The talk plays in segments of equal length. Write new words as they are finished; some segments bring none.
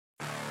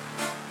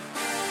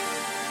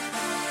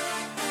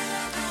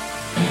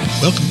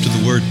Welcome to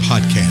the Word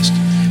Podcast.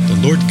 The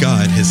Lord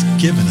God has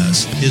given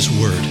us His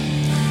Word.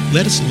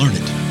 Let us learn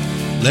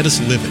it. Let us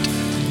live it.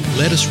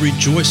 Let us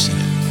rejoice in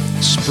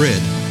it.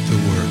 Spread the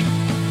Word.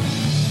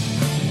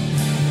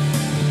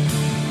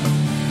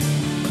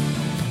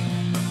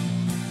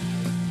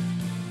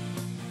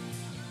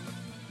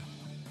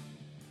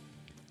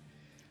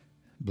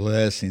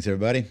 Blessings,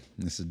 everybody.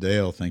 This is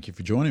Dale. Thank you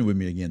for joining with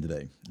me again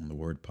today on the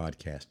Word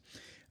Podcast.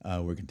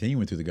 We're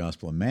continuing through the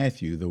Gospel of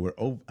Matthew, though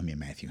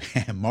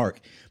Mark,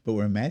 but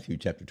we're in Matthew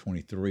chapter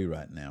 23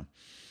 right now,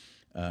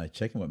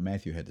 checking what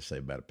Matthew had to say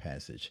about a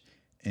passage.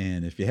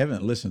 And if you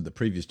haven't listened to the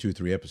previous 2 or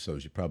 3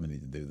 episodes, you probably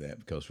need to do that,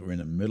 because we're in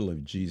the middle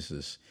of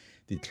Jesus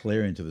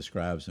declaring to the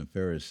scribes and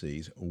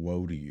Pharisees,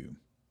 woe to you,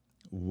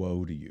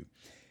 woe to you.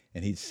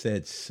 And he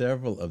said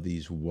several of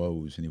these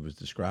woes, and he was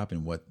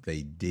describing what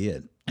they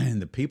did. And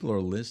the people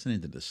are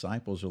listening, the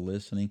disciples are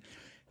listening.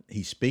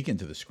 He's speaking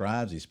to the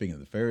scribes, he's speaking to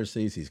the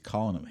Pharisees, he's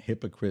calling them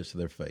hypocrites to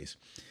their face.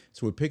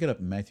 So we pick it up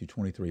in Matthew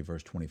 23,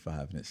 verse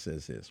 25, and it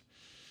says this: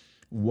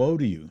 woe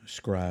to you,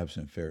 scribes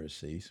and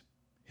Pharisees,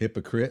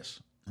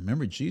 hypocrites.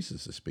 Remember,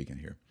 Jesus is speaking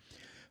here.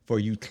 For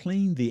you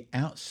clean the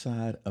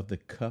outside of the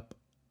cup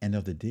and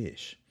of the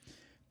dish,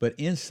 but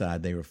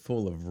inside they are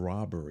full of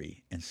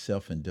robbery and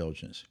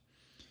self-indulgence.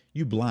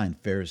 You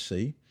blind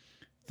Pharisee,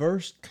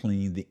 first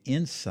clean the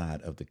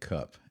inside of the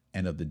cup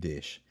and of the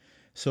dish,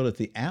 so that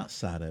the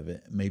outside of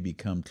it may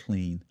become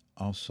clean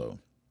also.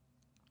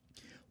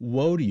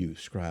 Woe to you,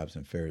 scribes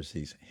and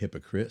Pharisees,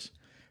 hypocrites,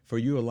 for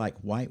you are like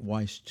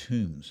whitewashed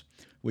tombs,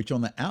 which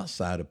on the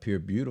outside appear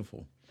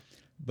beautiful,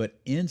 but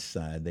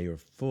inside they are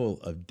full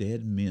of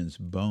dead men's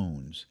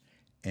bones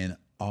and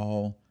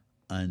all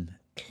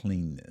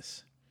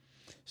uncleanness.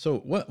 So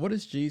what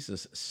is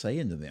Jesus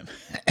saying to them?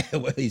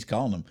 Well, he's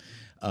calling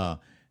them.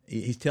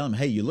 He's telling them,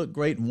 hey, you look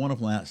great and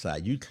wonderful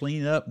outside. You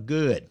clean up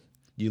good.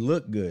 You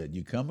look good.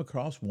 You come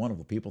across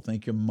wonderful. People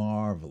think you're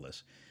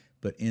marvelous.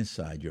 But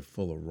inside, you're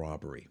full of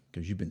robbery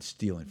because you've been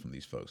stealing from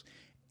these folks.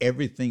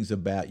 Everything's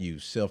about you,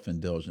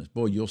 self-indulgence.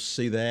 Boy, you'll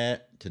see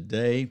that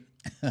today.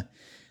 Let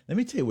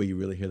me tell you where you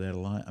really hear that a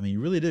lot. I mean,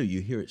 you really do.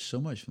 You hear it so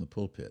much from the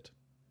pulpit.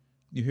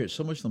 You hear it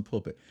so much from the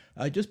pulpit.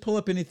 Just pull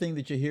up anything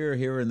that you hear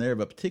here and there,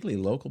 but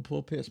particularly local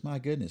pulpits, my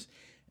goodness.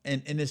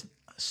 And it's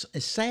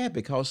sad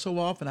because so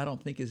often I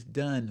don't think it's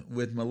done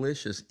with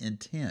malicious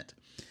intent.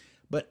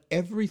 But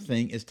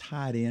everything is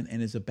tied in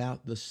and is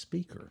about the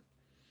speaker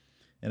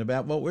and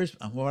about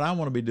what I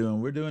want to be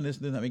doing. We're doing this,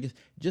 doing that. I mean,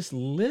 just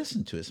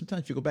listen to it.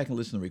 Sometimes if you go back and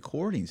listen to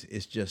recordings,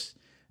 it's just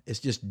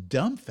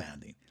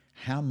dumbfounding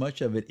how much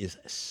of it is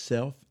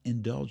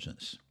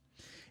self-indulgence.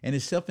 And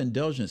it's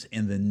self-indulgence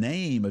in the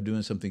name of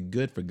doing something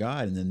good for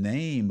God, in the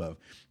name of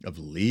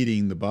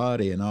leading the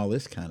body and all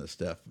this kind of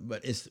stuff.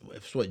 But it's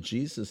what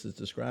Jesus is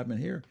describing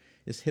here.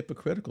 It's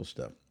hypocritical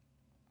stuff.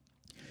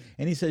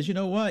 And he says, you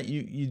know what?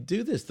 You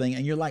do this thing,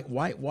 and you're like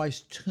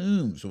whitewashed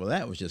tombs. Well,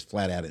 that was just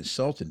flat out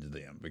insulting to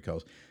them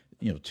because,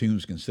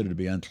 tombs considered to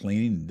be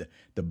unclean,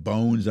 the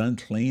bones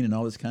unclean, and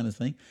all this kind of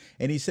thing.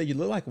 And he said, you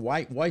look like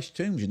whitewashed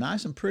tombs. You're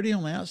nice and pretty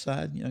on the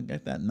outside.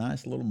 Got that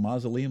nice little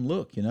mausoleum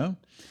look, and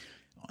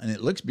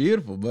it looks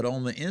beautiful. But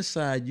on the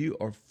inside, you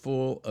are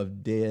full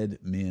of dead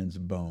men's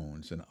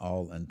bones and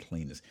all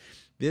uncleanness.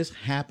 This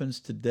happens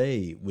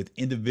today with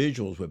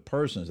individuals, with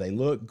persons. They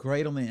look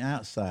great on the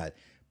outside,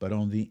 but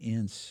on the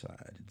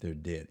inside, they're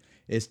dead.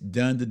 It's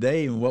done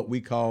today in what we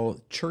call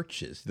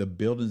churches, the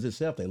buildings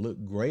itself. They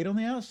look great on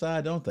the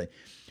outside, don't they?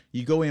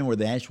 You go in where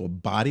the actual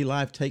body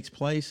life takes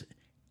place,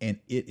 and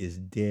it is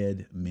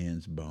dead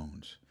men's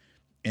bones,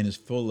 and it's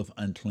full of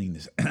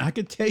uncleanness. And I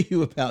could tell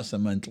you about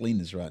some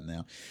uncleanness right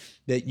now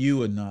that you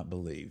would not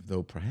believe,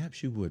 though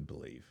perhaps you would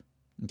believe.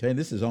 Okay,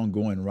 this is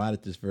ongoing right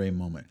at this very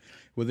moment.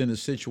 Within a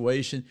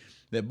situation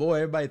that, boy,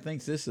 everybody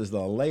thinks this is the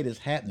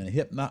latest happening,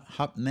 hip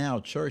hop now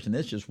church, and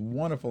it's just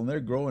wonderful, and they're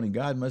growing, and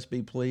God must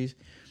be pleased.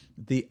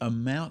 The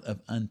amount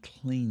of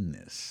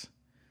uncleanness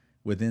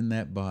within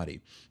that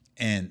body,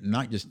 and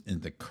not just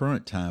in the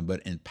current time,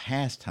 but in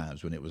past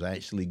times when it was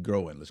actually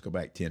growing. Let's go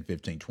back 10,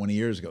 15, 20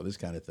 years ago, this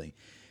kind of thing.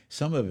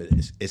 Some of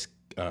it is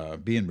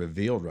being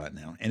revealed right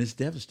now, and it's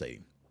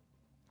devastating.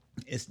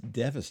 It's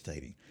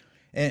devastating,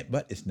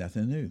 but it's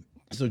nothing new.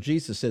 So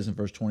Jesus says in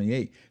verse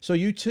 28, so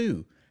you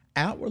too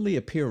outwardly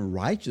appear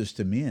righteous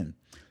to men,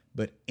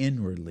 but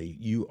inwardly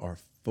you are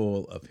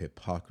full of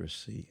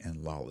hypocrisy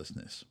and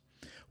lawlessness.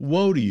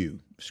 Woe to you,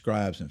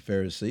 scribes and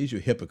Pharisees, you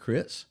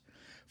hypocrites,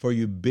 for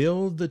you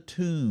build the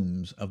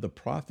tombs of the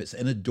prophets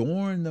and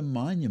adorn the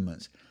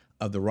monuments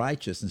of the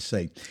righteous, and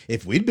say,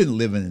 if we'd been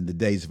living in the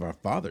days of our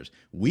fathers,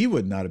 we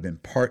would not have been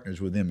partners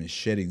with them in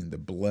shedding the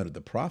blood of the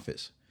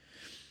prophets.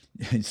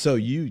 And so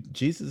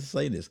Jesus is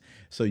saying this,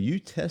 so you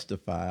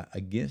testify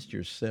against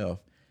yourself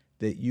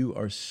that you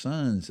are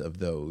sons of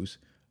those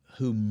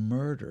who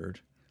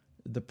murdered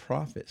the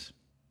prophets.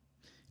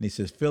 And he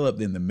says, fill up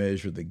then the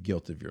measure of the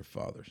guilt of your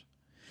fathers.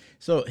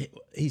 So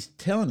he's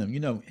telling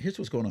them, here's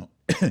what's going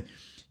on.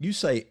 You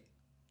say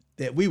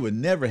that we would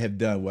never have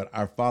done what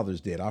our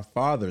fathers did. Our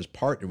fathers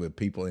partnered with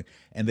people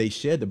and they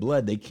shed the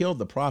blood. They killed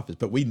the prophets,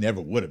 but we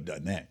never would have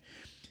done that.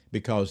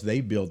 because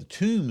they build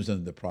tombs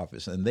unto the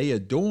prophets and they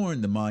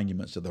adorn the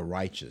monuments of the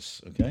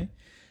righteous. Okay.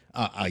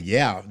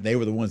 Yeah, they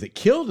were the ones that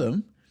killed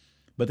them,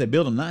 but they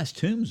built them nice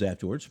tombs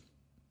afterwards.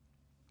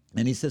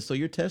 And he says, so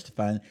you're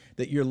testifying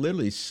that you're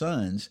literally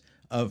sons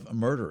of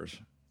murderers,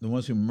 the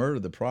ones who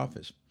murdered the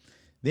prophets.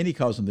 Then he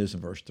calls them this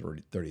in verse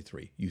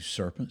 33, you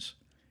serpents,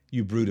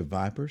 you brood of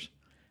vipers,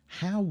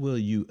 how will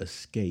you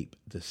escape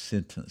the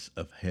sentence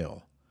of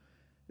hell?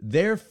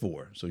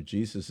 Therefore, so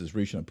Jesus is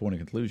reaching a point of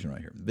conclusion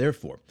right here.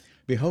 Therefore,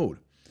 behold,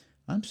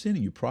 I'm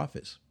sending you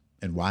prophets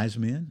and wise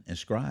men and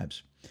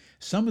scribes.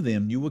 Some of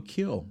them you will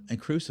kill and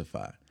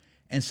crucify,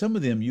 and some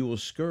of them you will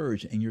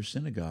scourge in your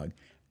synagogue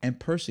and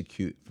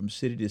persecute from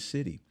city to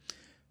city,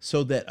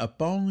 so that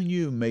upon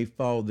you may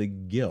fall the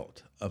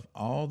guilt of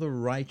all the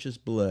righteous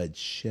blood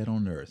shed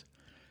on earth,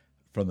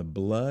 from the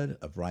blood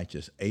of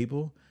righteous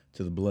Abel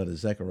to the blood of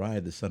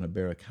Zechariah the son of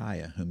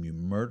Berechiah, whom you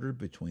murdered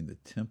between the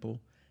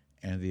temple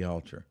and the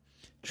altar.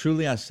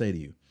 Truly I say to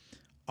you,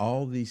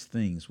 all these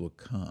things will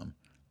come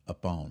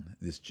upon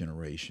this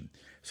generation.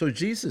 So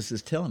Jesus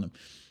is telling them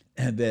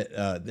that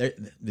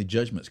the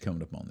judgment's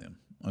coming upon them,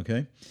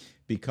 okay?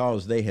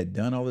 Because they had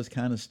done all this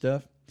kind of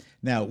stuff.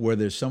 Now, were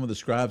there some of the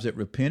scribes that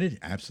repented?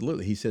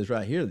 Absolutely. He says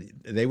right here,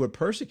 they would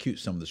persecute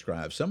some of the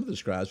scribes. Some of the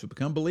scribes would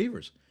become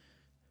believers.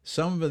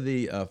 Some of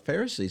the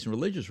Pharisees and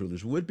religious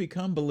rulers would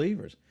become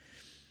believers.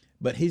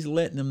 But he's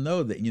letting them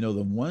know that,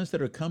 the ones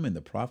that are coming,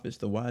 the prophets,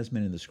 the wise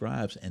men, and the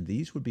scribes, and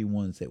these would be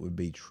ones that would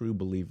be true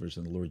believers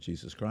in the Lord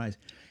Jesus Christ,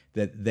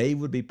 that they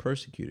would be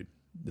persecuted,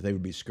 that they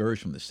would be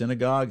scourged from the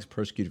synagogues,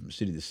 persecuted from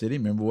city to city.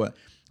 Remember what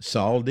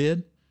Saul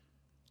did?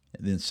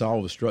 And then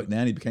Saul was struck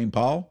down, he became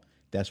Paul.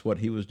 That's what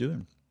he was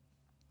doing.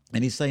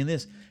 And he's saying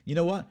this, you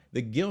know what?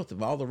 The guilt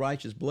of all the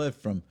righteous blood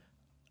from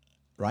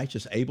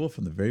righteous Abel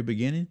from the very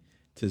beginning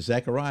to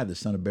Zechariah, the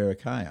son of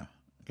Berechiah,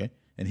 okay?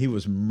 And he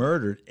was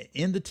murdered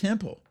in the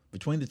temple,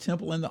 between the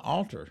temple and the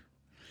altar.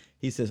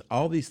 He says,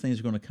 all these things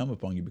are going to come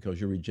upon you because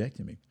you're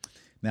rejecting me.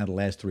 Now, the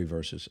last three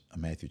verses of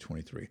Matthew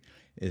 23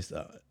 is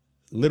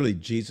literally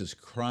Jesus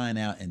crying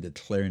out and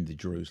declaring to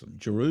Jerusalem,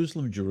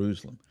 Jerusalem,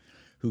 Jerusalem,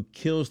 who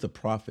kills the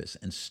prophets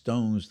and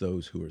stones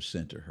those who are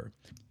sent to her.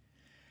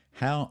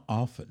 How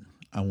often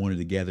I wanted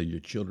to gather your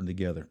children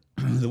together,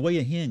 the way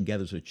a hen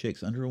gathers her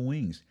chicks under her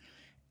wings,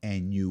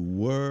 and you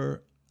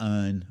were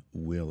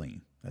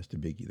unwilling. That's the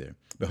biggie there.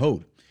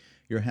 Behold,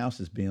 your house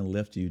is being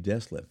left to you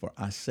desolate. For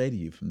I say to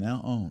you, from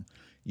now on,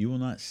 you will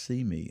not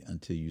see me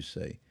until you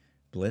say,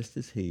 blessed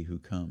is he who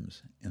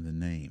comes in the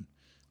name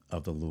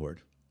of the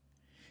Lord.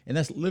 And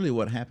that's literally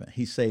what happened.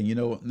 He's saying,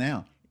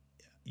 now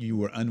you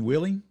were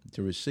unwilling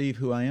to receive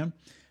who I am.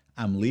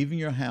 I'm leaving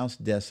your house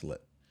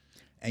desolate.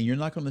 And you're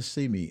not going to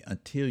see me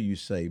until you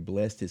say,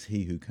 blessed is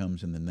he who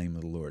comes in the name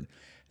of the Lord.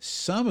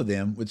 Some of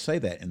them would say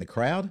that in the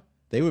crowd.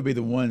 They would be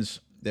the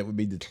ones that would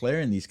be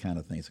declaring these kind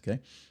of things, okay?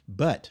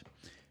 But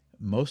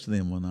most of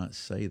them will not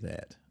say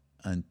that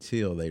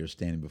until they are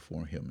standing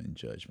before him in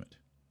judgment.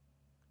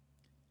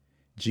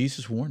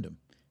 Jesus warned them.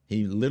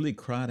 He literally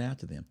cried out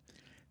to them.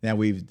 Now,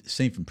 we've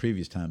seen from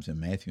previous times in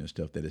Matthew and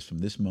stuff that it's from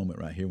this moment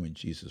right here when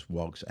Jesus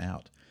walks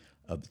out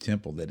of the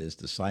temple that his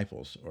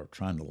disciples are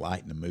trying to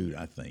lighten the mood,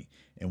 I think.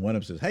 And one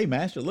of them says, hey,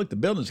 Master, look, the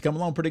building's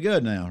coming along pretty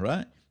good now,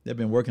 right? They've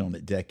been working on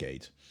it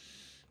decades.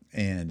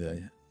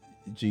 And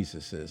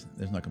Jesus says,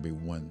 there's not going to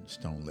be one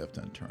stone left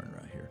unturned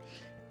right here.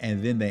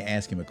 And then they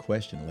ask him a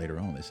question later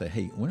on. They say,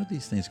 hey, when are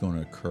these things going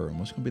to occur? And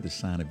what's going to be the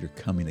sign of your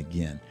coming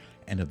again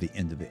and of the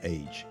end of the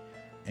age?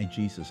 And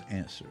Jesus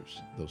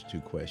answers those two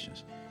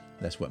questions.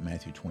 That's what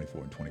Matthew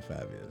 24 and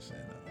 25 is,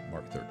 and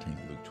Mark 13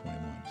 and Luke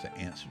 21 is the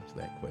answer to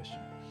that question.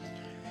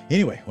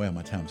 Anyway, well,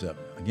 my time's up.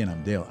 Again,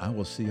 I'm Dale. I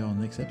will see y'all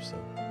next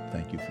episode.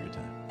 Thank you for your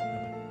time.